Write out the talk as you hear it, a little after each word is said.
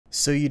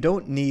So you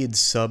don't need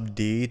sub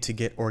D to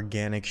get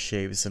organic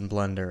shapes in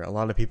Blender. A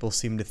lot of people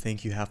seem to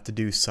think you have to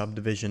do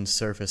subdivision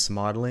surface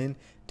modeling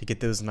to get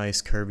those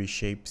nice curvy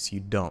shapes. You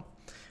don't.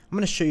 I'm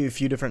going to show you a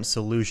few different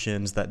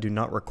solutions that do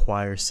not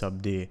require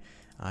sub D.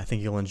 I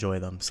think you'll enjoy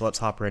them. So let's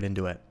hop right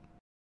into it.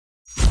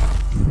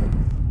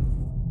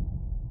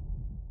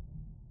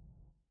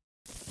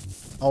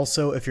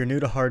 Also, if you're new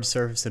to hard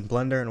surface in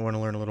Blender and want to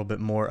learn a little bit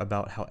more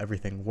about how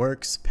everything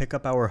works, pick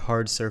up our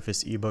hard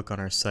surface ebook on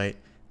our site.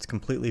 It's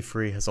completely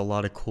free, has a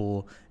lot of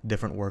cool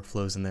different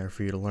workflows in there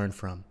for you to learn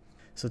from.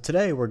 So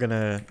today we're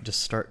gonna just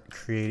start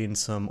creating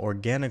some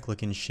organic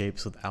looking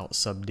shapes without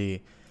sub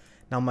D.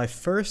 Now my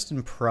first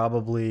and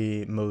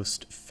probably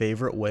most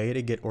favorite way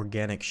to get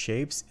organic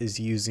shapes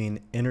is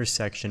using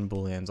intersection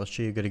booleans. I'll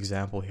show you a good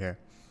example here.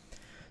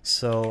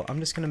 So I'm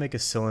just gonna make a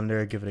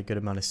cylinder, give it a good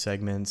amount of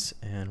segments,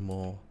 and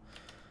we'll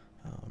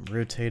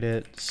rotate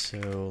it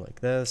so like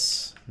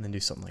this, and then do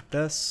something like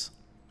this,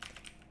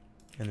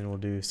 and then we'll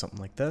do something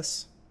like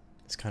this.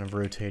 It's kind of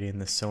rotating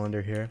the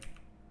cylinder here.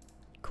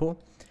 Cool.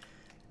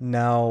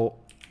 Now,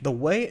 the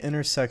way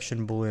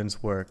intersection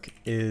booleans work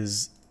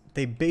is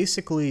they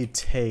basically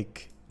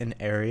take an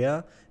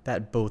area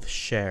that both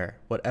share.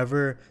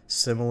 Whatever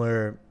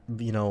similar,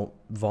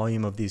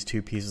 volume of these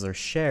two pieces are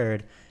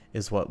shared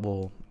is what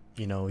will,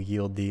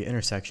 yield the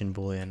intersection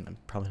boolean. I'm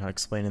probably not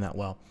explaining that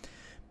well.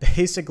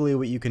 Basically,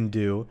 what you can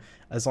do,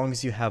 as long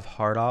as you have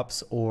hard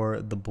ops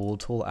or the bool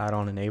tool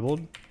add-on enabled,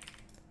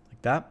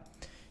 like that,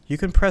 you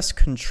can press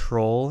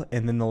Control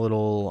and then the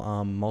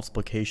little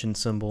multiplication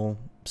symbol,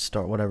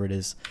 start whatever it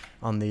is,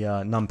 on the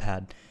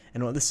numpad.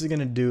 And what this is going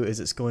to do is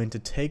it's going to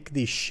take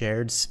the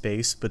shared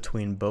space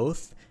between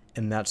both,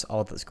 and that's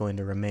all that's going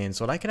to remain.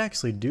 So what I could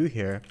actually do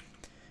here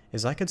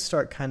is I could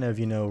start kind of,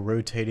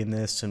 rotating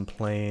this and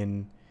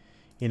playing,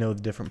 the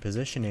different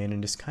positioning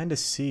and just kind of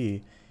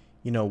see,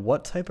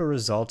 what type of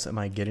results am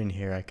I getting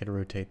here. I could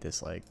rotate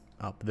this like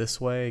up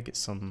this way, get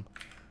some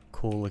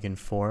cool looking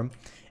form.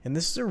 And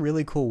this is a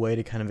really cool way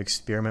to kind of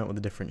experiment with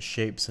the different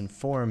shapes and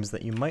forms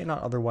that you might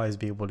not otherwise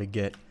be able to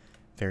get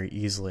very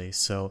easily.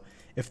 So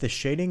if the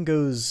shading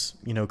goes,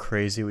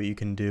 crazy, what you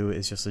can do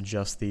is just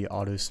adjust the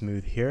auto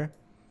smooth here.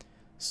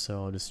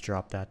 So I'll just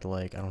drop that to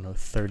like,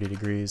 30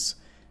 degrees.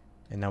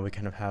 And now we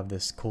kind of have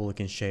this cool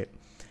looking shape.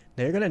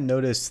 Now you're going to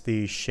notice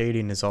the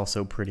shading is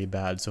also pretty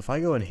bad. So if I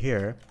go in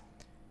here,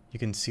 you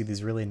can see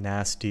these really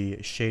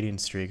nasty shading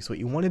streaks. What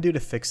you want to do to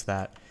fix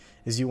that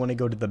is you want to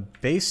go to the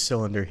base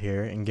cylinder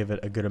here and give it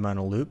a good amount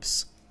of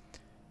loops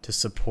to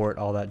support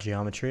all that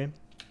geometry,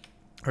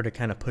 or to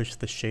kind of push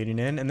the shading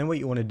in. And then what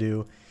you want to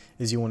do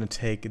is you want to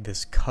take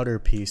this cutter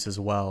piece as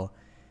well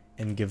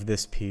and give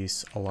this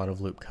piece a lot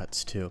of loop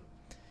cuts too.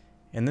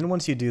 And then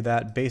once you do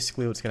that,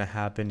 basically what's going to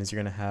happen is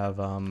you're going to have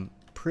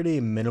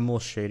pretty minimal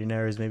shading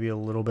errors, maybe a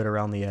little bit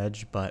around the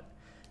edge, but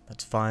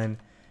that's fine.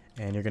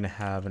 And you're going to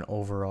have an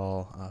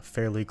overall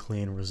fairly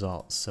clean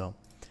result. So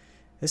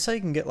this is how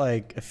you can get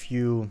like a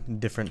few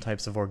different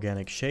types of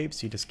organic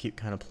shapes. You just keep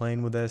kind of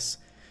playing with this.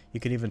 You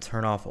can even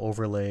turn off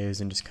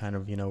overlays and just kind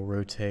of,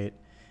 rotate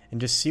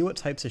and just see what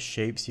types of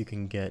shapes you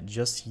can get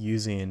just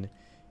using,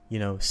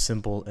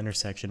 simple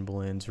intersection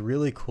booleans.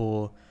 Really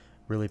cool,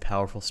 really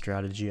powerful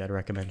strategy. I'd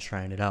recommend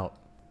trying it out.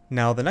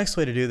 Now, the next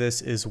way to do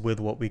this is with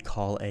what we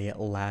call a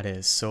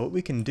lattice. So what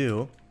we can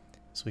do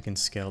is we can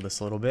scale this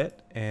a little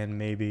bit and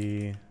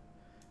maybe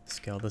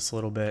scale this a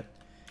little bit.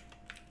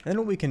 Then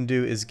what we can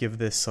do is give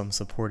this some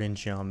supporting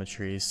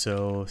geometry,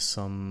 so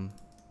some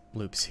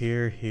loops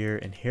here, here,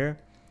 and here,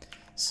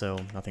 so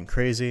nothing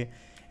crazy.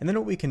 And then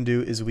what we can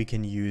do is we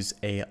can use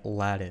a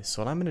lattice.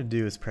 So what I'm going to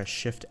do is press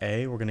Shift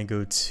A, we're going to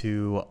go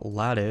to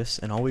lattice,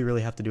 and all we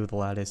really have to do with the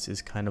lattice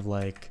is kind of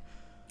like,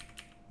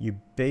 you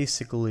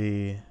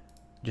basically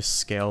just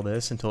scale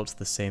this until it's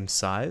the same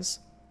size,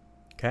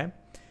 okay?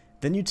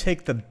 Then you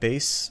take the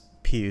base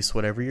piece,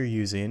 whatever you're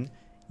using,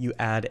 you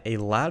add a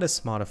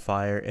lattice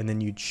modifier, and then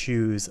you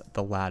choose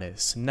the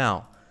lattice.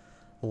 Now,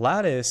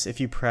 lattice, if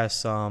you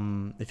press,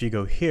 if you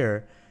go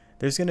here,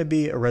 there's going to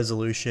be a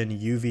resolution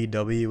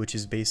UVW, which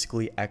is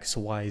basically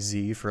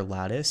XYZ for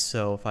lattice.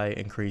 So if I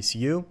increase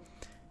U,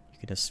 you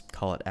can just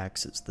call it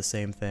X, it's the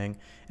same thing.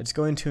 It's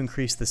going to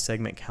increase the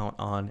segment count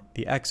on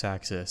the X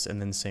axis,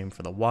 and then same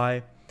for the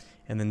Y,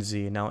 and then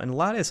Z. Now in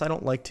lattice, I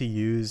don't like to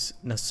use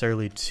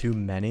necessarily too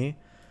many.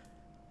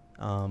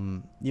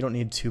 You don't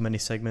need too many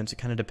segments. It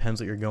kind of depends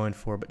what you're going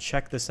for, but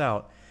check this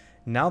out.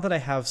 Now that I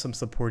have some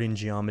supporting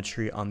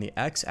geometry on the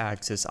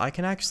x-axis, I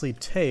can actually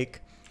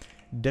take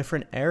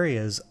different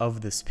areas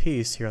of this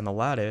piece here on the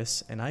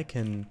lattice, and I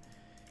can,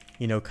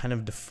 kind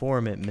of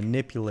deform it,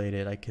 manipulate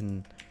it. I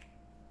can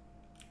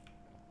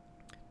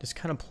just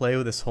kind of play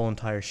with this whole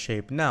entire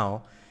shape.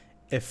 Now,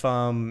 if,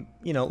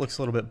 it looks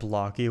a little bit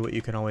blocky, what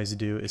you can always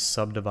do is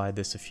subdivide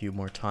this a few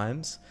more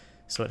times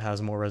so it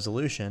has more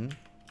resolution.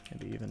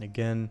 Maybe even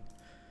again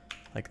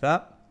like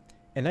that.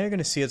 And now you're going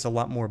to see it's a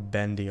lot more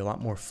bendy, a lot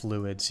more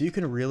fluid. So you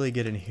can really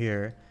get in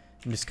here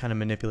and just kind of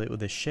manipulate with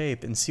this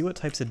shape and see what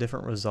types of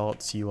different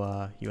results you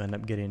end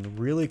up getting.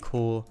 Really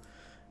cool,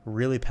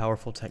 Really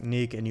powerful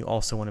technique, and you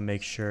also want to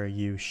make sure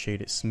you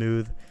shade it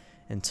smooth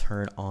and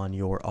turn on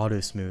your auto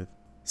smooth.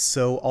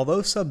 So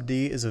although sub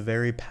D is a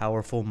very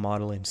powerful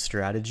modeling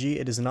strategy,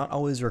 it is not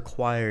always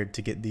required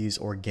to get these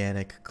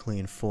organic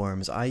clean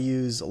forms. I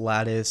use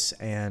lattice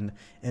and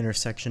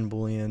intersection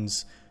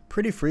booleans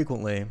pretty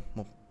frequently.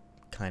 Well,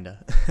 kinda.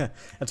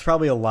 That's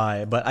probably a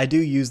lie, but I do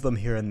use them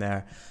here and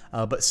there.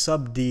 But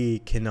sub D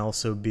can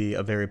also be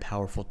a very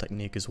powerful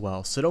technique as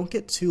well. So don't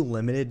get too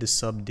limited to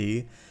sub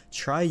D.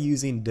 Try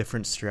using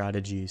different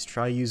strategies.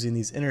 Try using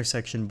these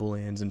intersection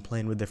booleans and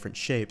playing with different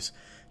shapes.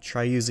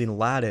 Try using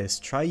lattice.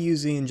 Try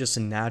using just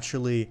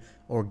naturally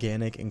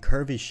organic and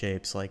curvy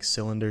shapes like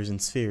cylinders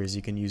and spheres.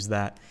 You can use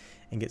that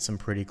and get some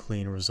pretty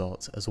clean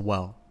results as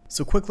well.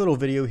 So quick little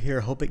video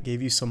here, hope it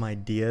gave you some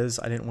ideas.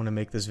 I didn't want to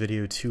make this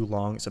video too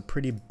long. It's a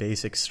pretty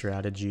basic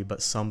strategy,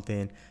 but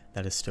something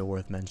that is still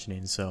worth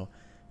mentioning. So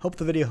hope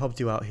the video helped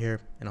you out here,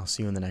 and I'll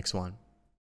see you in the next one.